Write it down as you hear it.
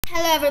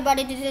Hello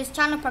everybody, this is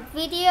Channel Park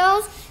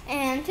Videos,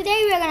 and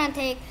today we're gonna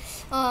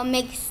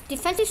make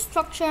defensive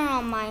structure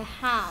on my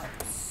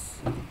house.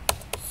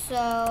 So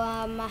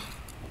I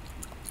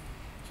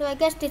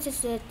guess this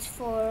is it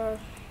for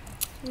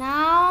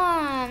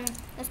now, and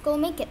let's go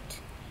make it.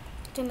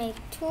 To make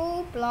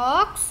 2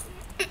 blocks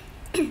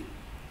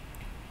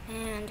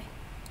and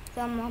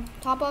some on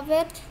top of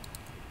it.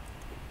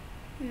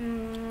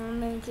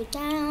 Make it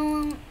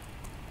down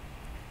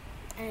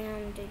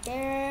and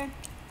there.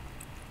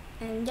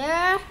 And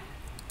there,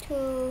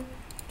 2,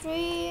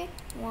 3,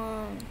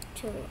 1,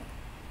 2,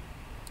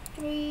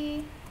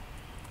 3,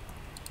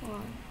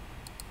 1,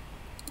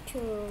 2,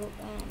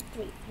 and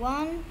 3,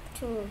 1,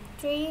 2,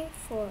 3,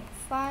 4,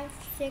 5,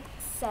 6,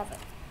 7.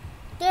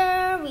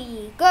 There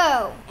we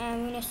go.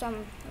 And we need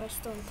some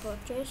redstone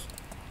torches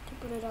to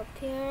put it up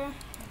here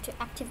to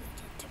activate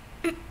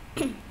it.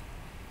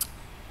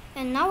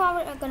 And now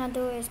what we're gonna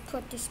do is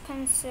put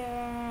dispenser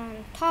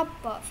on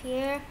top of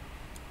here.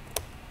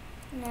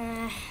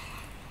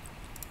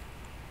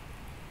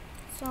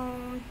 So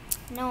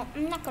no,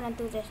 I'm not gonna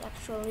do this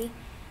actually.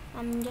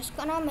 I'm just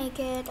gonna make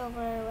it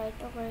right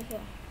over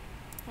here.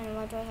 And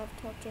why do I have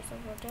torches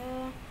over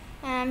there?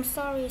 I'm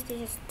sorry if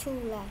this is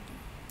too laggy.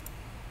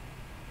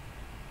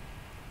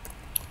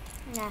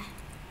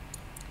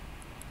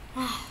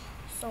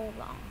 So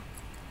long.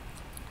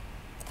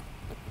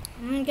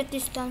 I'm gonna get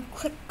this done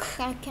quick.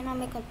 I cannot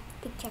make a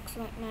pickaxe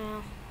right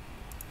now.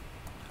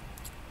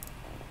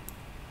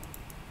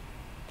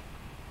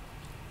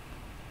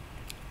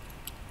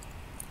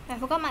 I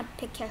forgot my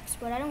pickaxe,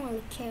 but I don't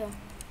really care.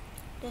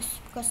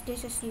 Because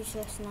this is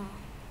useless now.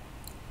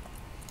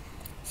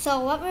 So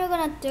what we're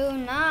gonna do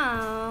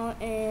now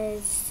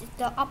is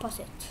the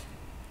opposite.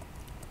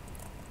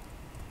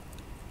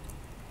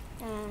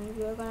 And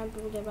we're gonna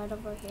build it right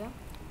over here.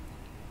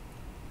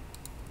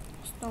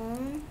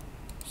 Stone.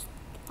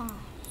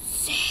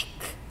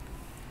 Sick.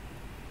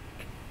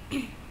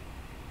 This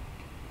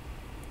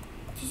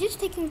is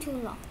taking too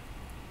long.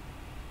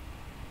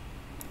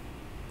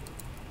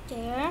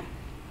 There.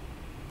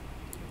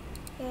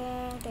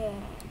 There.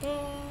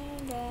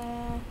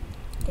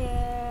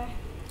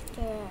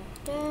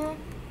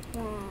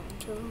 1,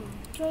 2,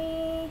 3.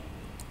 1,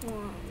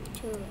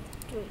 2,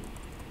 3.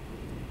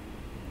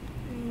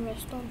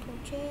 Redstone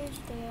torches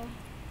there.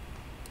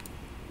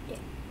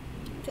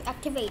 To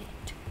activate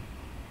it.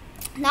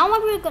 Now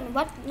what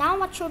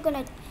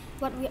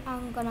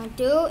I'm gonna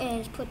do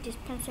is put this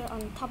pencil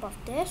on top of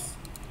this.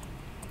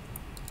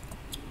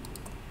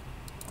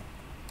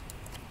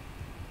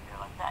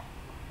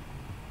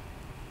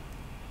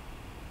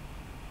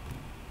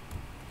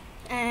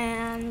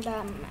 And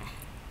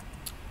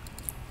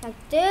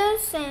like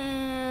this,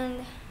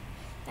 and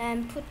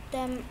put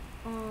them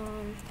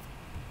on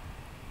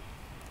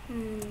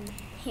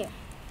here.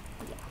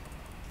 Yeah,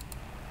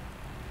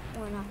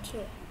 why not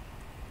here?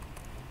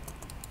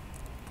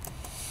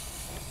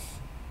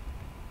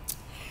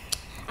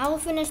 I will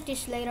finish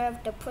this later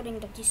after putting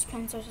the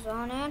dispensers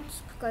on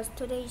it, because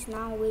today is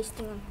now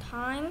wasting on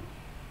time.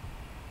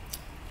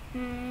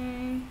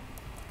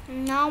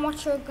 Now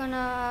what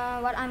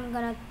I'm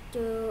gonna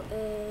do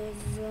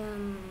is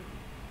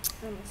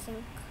let me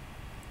think.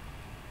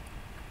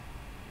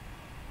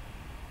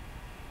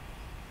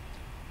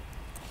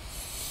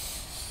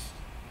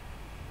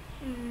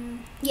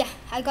 Yeah,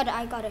 I got it.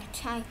 I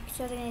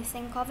suddenly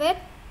think of it.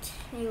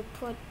 You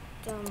put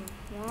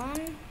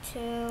 1,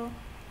 2,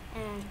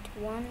 and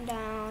 1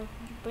 down.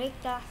 You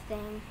break that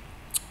thing.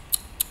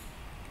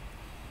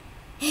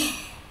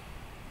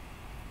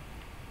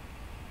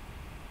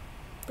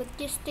 Put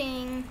this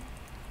thing.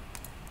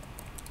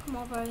 Come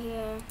over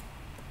here.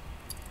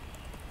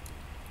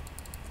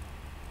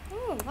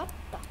 Oh, what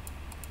the?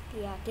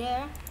 Yeah,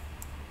 there.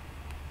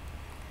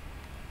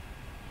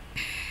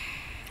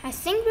 I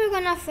think we're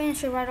gonna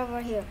finish it right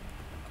over here.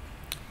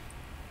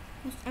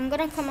 I'm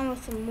gonna come up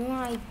with some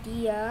more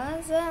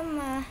ideas.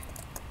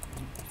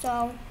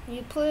 So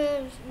you put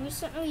it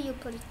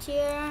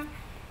here,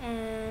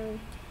 and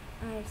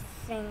I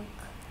think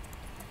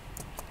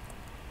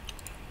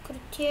put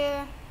it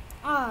here.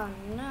 Oh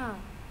no.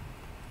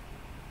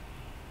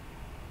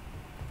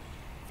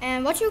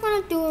 And what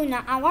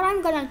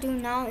I'm gonna do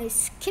now is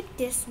skip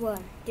this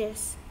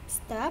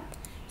step.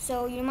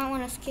 So you might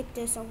want to skip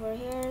this over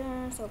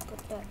here. So put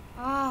that.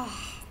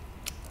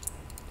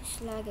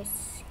 This lag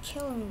is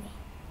killing me.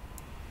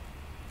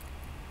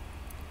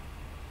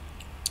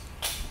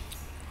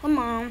 Come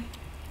on.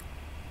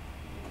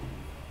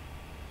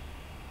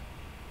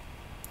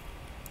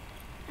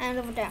 And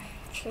over there,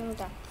 change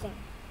that thing.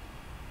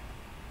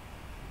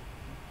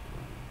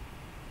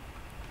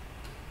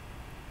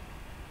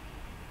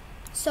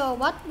 So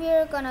what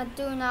we're gonna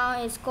do now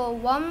is go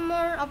 1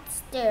 more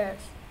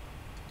upstairs.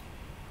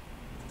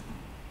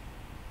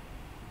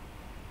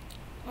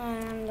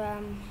 And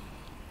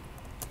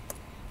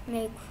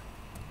make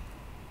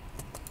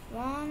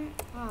 1.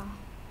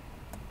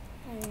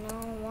 And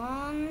now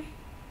 1.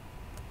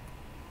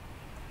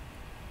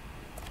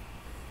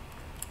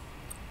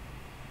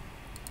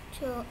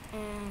 2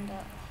 and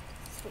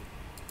 3.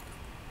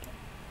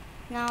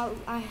 Now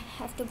I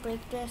have to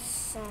break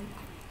this.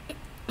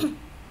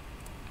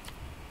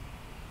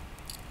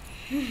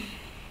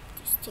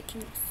 It's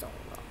taking so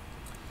long.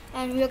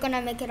 And we're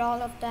gonna make it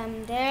all of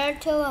them there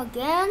too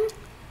again.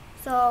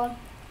 So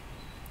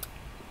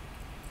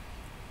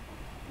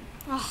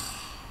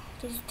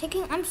this is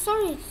taking, I'm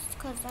sorry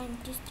because I'm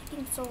just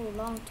taking so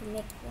long to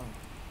make one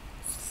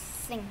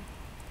thing.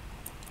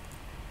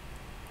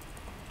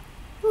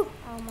 Whew,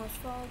 I almost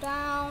fall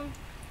down.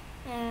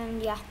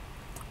 And yeah,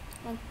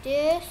 like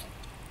this.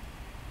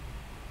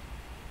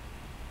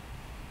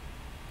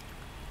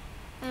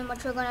 And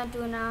what you're gonna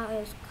do now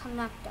is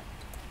connect that.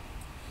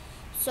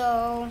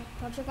 So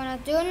what you're gonna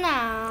do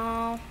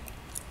now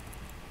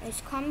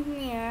is come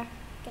here,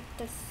 get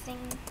the thing,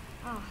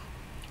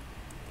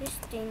 this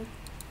thing,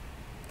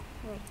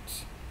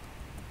 wait,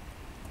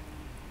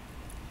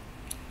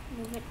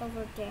 move it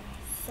over there.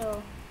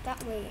 So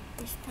that way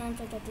it's time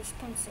for the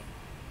dispenser.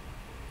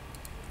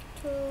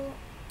 2,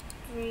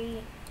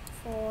 3,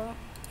 4,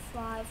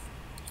 5,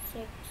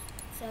 6,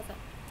 7.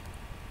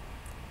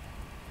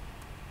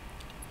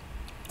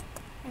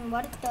 And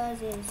what it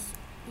does is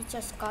it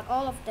just got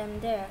all of them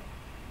there.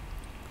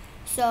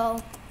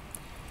 So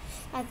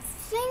I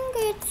think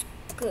it's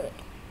good.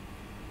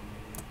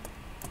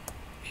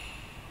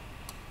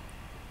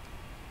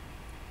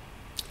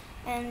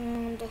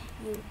 And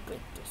you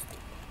break this thing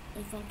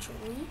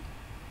eventually.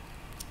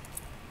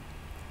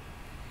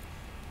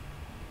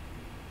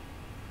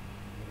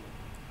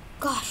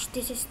 Gosh,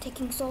 this is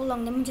taking so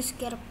long. Let me just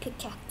get a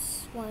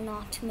pickaxe. Why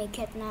not make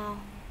it now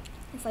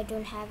if I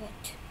don't have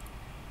it?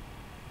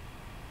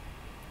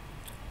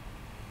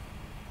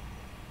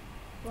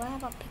 Do I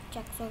have a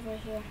pickaxe over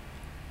here?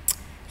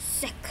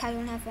 Sick, I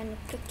don't have any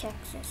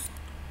pickaxes.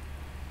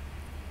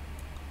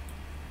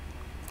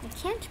 I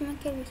can't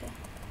make it with it.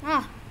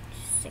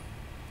 Sick.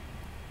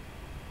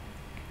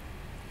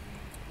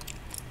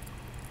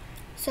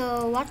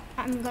 So what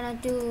I'm gonna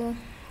do,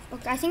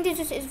 okay, I think this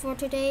is it for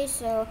today.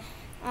 So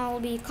I will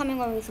be coming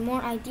up with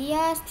more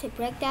ideas to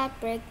break that,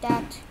 break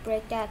that,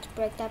 break that,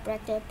 break that,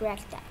 break that,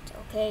 break that.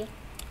 Okay.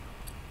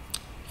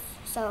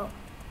 So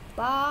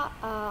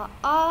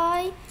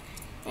bye.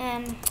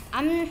 And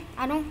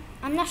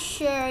I'm not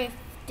sure if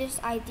this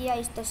idea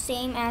is the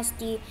same as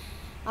the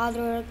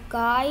other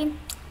guy,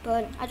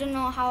 but I don't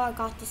know how I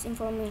got this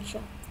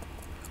information.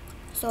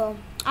 So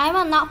I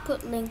will not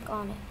put link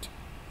on it.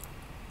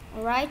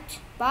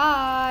 Alright,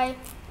 bye.